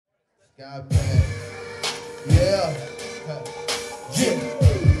Skypack. Yeah. Yeah.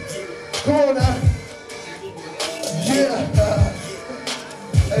 Come on now. Yeah.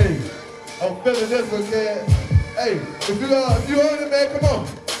 Hey, I'm feeling this one, man. Hey, if you own it, man, come on.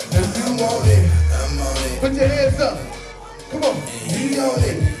 If you want it, I'm on it. Put your hands up. Come on. He on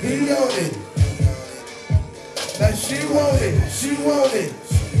it. He on it. Now she want it. She want it.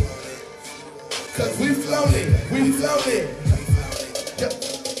 Cause we flown it. We flown it.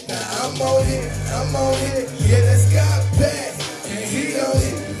 Now I'm on it. I'm on it. Yeah, that's Skypack. And he on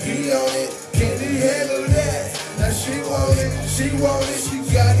it. He on it. Can he handle that? Now she want it. She want it. She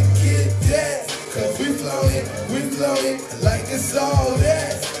gotta get that. Cause we flown it like it's all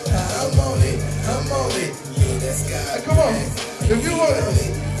that. I'm on it, yeah, that's God. Come on, if you want it,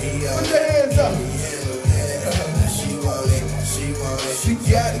 put your hands up. She want it, she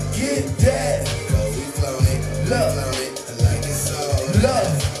gotta get that. Cause we flown it, like it's all love.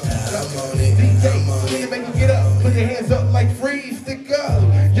 I'm on it, DJ, make you get up, put your hands up like freeze, stick up.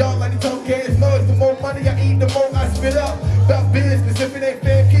 Y'all like to talk cash noise, the more money I eat, the more I spit up. About business, if it ain't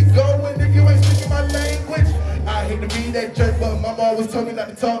fair, keep going. If you ain't speaking my language, I hate to be that jerk, but mama always told me not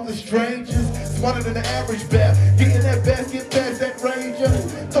to talk to strangers. Smarter than the average bear, getting that basket past that ranger.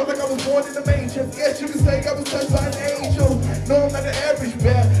 Talk like I was born in the manger. Guess you can say I was touched by an angel. No, I'm not the average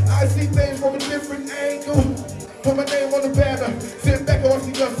bear. I see things from a different angle. Put my name on the banner, sit back and watch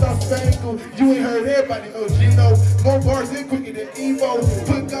the guns off spangle. You ain't heard everybody know Geno. More bars in quicker than Evo.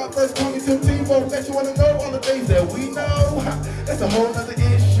 Put God first, call me Tim Tebow. That you wanna know all the things that we know. That's a whole nother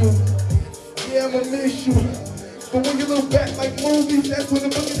issue. Yeah, I'ma miss you. But when you look back like movies, that's when the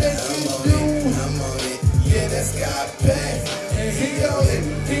boogie that gets you. I'm on it, yeah, that's Skypack. And he on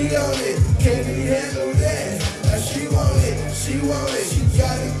it, can he handle that? Now she want it, she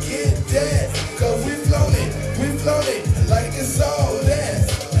gotta get that. Cause we flown it, like it's all that.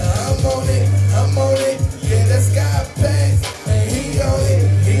 Now I'm on it, yeah, that's Skypack. And he on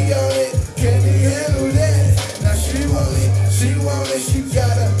it, can he handle that? Now she want it, she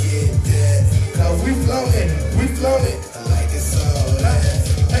gotta get that. Cause we flown it, like it's all that.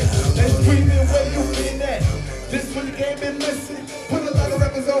 Hey, let's breathe in where you been at. This when the game been missing. Put a lot of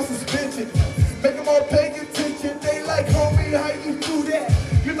rappers on suspension. Make them all pay attention. They like, homie, how you do that?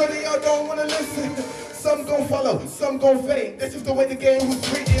 You know they all don't wanna listen. Some gon' follow, some gon' fade. That's just the way the game was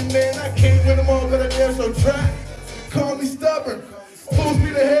written, man. I can't win them all, but I dare so try. Call me stubborn. Fools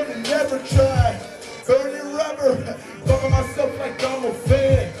me to heaven, never try. Burning rubber. Bumping myself like I'm a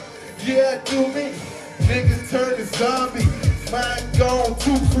fan. Yeah, I do me. Niggas turn to zombie. Mind gone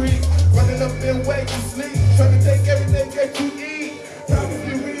too free. Running up in way you sleep. Trying to take everything that you eat.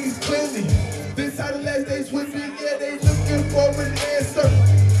 Probably reads clearly. This how the last days would be. Yeah, they looking for an answer.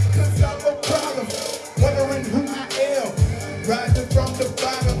 Cause I'm a problem. Wondering who I am. Rising from the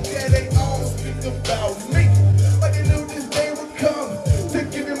bottom. Yeah, they all speak about me. Like they knew this day would come. To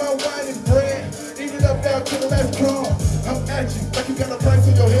give you my wine and bread. Eat it up down to the last crumb. I'm at you like you got a price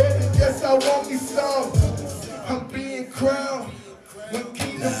on your head. And yes, I want me some. I'm being crowned when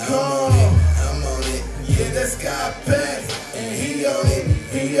kingdom come. I'm on it, yeah, that's Skypack. And he on it,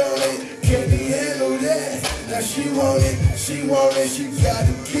 can he handle that? Now she want it, she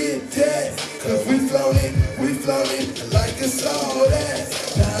gotta get that. Cause we flown it, like it's all that.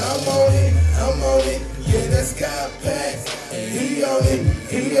 Now I'm on it, yeah, that's Skypack. And he on it,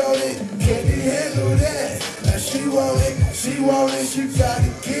 can he handle that? Now she want it, she gotta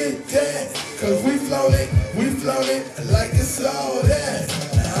get that. Cause we flown it, like it's all that.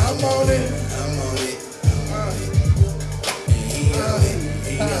 Now I'm on it, he on it,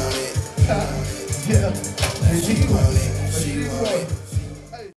 yeah, and she want it.